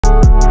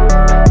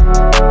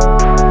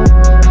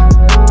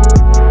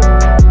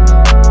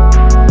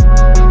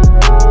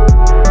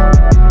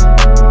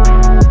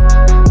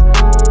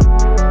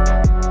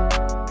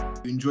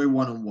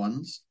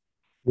one-on-ones.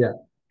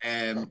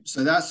 Yeah.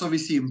 So that's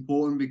obviously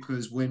important,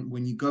 because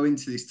when you go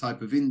into this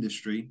type of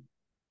industry,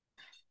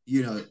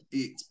 you know,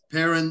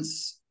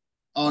 parents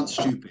aren't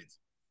stupid.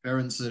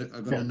 Parents are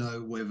going to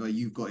know whether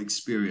you've got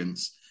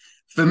experience.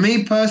 For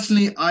me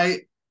personally, a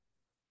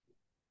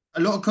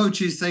lot of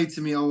coaches say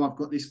to me, "Oh, I've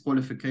got this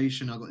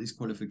qualification. I've got this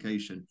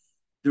qualification."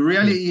 The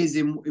reality is,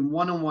 in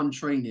one-on-one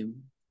training,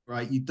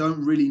 right, you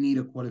don't really need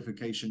a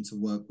qualification to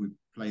work with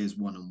players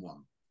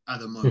one-on-one at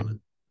the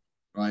moment,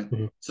 right?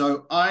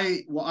 So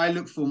what I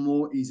look for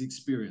more is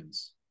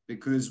experience,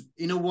 because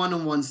in a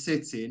one-on-one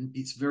setting,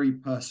 it's very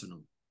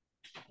personal.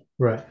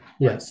 Right.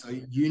 Yeah. Right? So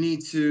you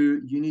need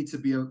to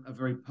be a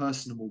very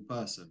personable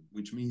person,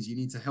 which means you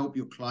need to help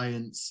your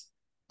clients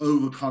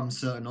overcome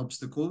certain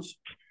obstacles.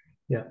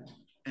 Yeah.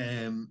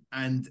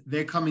 And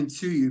they're coming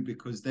to you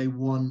because they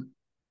want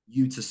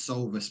you to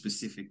solve a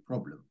specific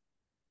problem.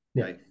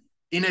 Yeah. Okay?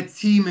 In a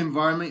team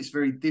environment, it's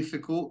very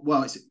difficult.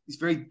 Well, it's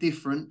very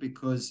different,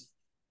 because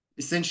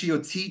essentially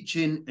you're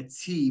teaching a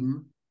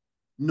team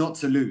not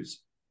to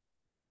lose.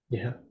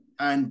 Yeah.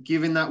 And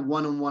giving that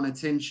one-on-one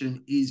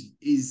attention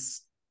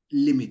is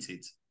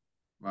limited,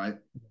 right?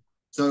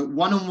 So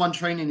one-on-one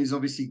training is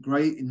obviously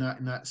great in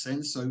that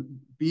sense. So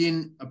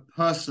being a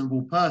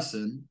personable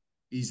person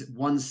is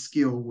one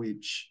skill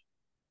which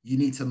you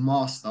need to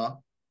master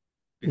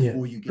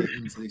before you get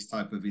into this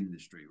type of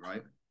industry,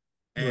 right?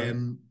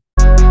 Right.